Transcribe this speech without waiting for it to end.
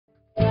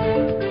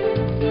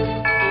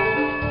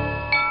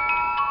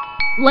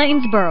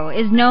Lanesboro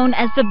is known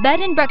as the bed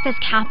and breakfast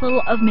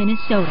capital of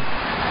Minnesota.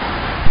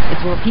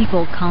 It's where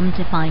people come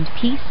to find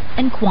peace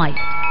and quiet.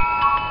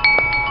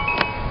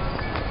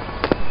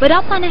 But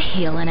up on a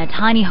hill in a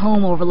tiny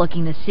home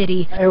overlooking the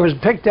city, it was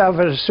picked up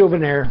as a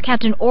souvenir.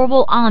 Captain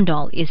Orville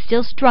Ondal is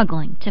still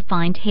struggling to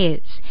find his.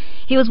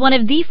 He was one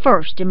of the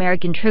first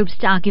American troops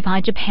to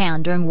occupy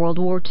Japan during World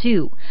War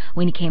II.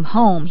 When he came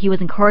home, he was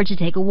encouraged to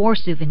take a war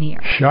souvenir.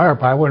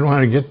 Sharp, I wouldn't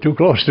want to get too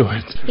close to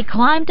it. He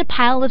climbed a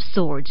pile of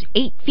swords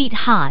 8 feet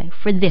high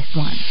for this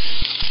one.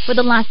 For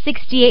the last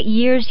 68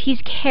 years,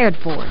 he's cared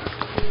for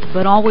it,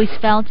 but always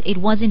felt it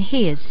wasn't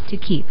his to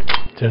keep.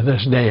 To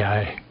this day,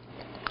 I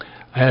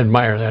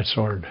admire that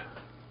sword,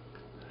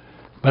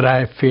 but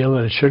I feel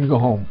that it should go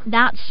home.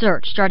 That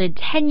search started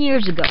 10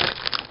 years ago,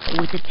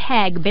 with the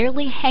tag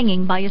barely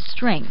hanging by a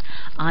string.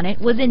 On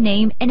it was a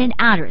name and an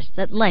address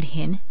that led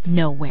him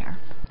nowhere.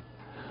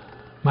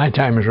 My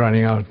time is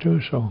running out too,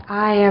 so.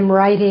 I am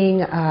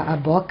writing a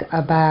book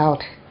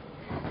about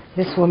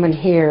this woman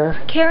here.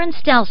 Karen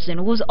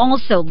Stelson was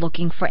also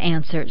looking for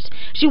answers.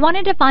 She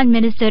wanted to find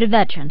Minnesota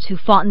veterans who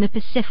fought in the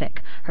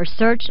Pacific. Her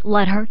search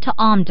led her to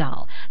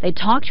Ondal. They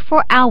talked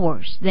for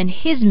hours, then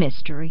his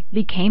mystery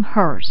became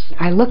hers.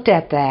 I looked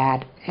at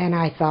that and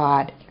I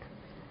thought,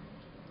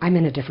 I'm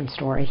in a different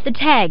story. The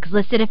tags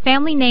listed a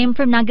family name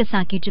from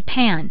Nagasaki,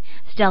 Japan.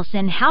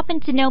 Stelson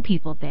happened to know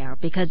people there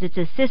because it's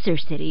a sister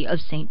city of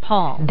St.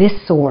 Paul.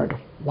 This sword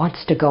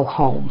wants to go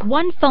home.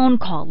 One phone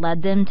call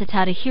led them to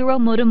Tadahiro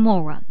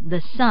Motomura,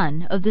 the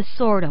son of the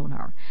sword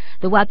owner.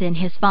 The weapon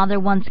his father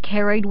once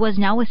carried was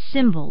now a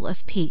symbol of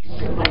peace.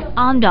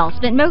 Ondal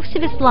spent most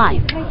of his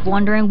life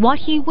wondering what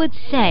he would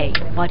say,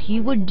 what he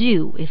would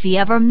do if he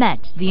ever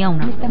met the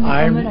owner.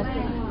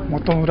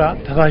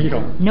 Motomura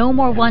Tadahiro. No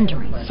more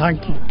wondering.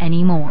 Thank you.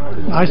 Anymore.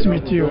 Nice to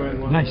meet you.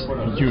 Nice to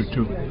meet you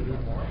too.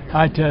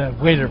 I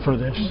waited for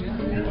this.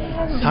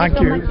 Thank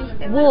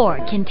you. War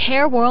can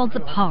tear worlds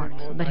apart,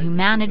 but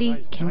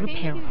humanity can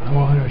repair it. I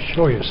want to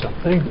show you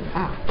something.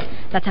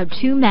 That's how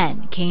two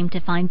men came to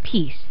find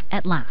peace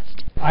at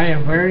last. I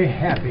am very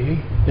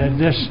happy that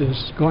this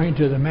is going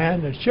to the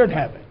man that should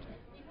have it.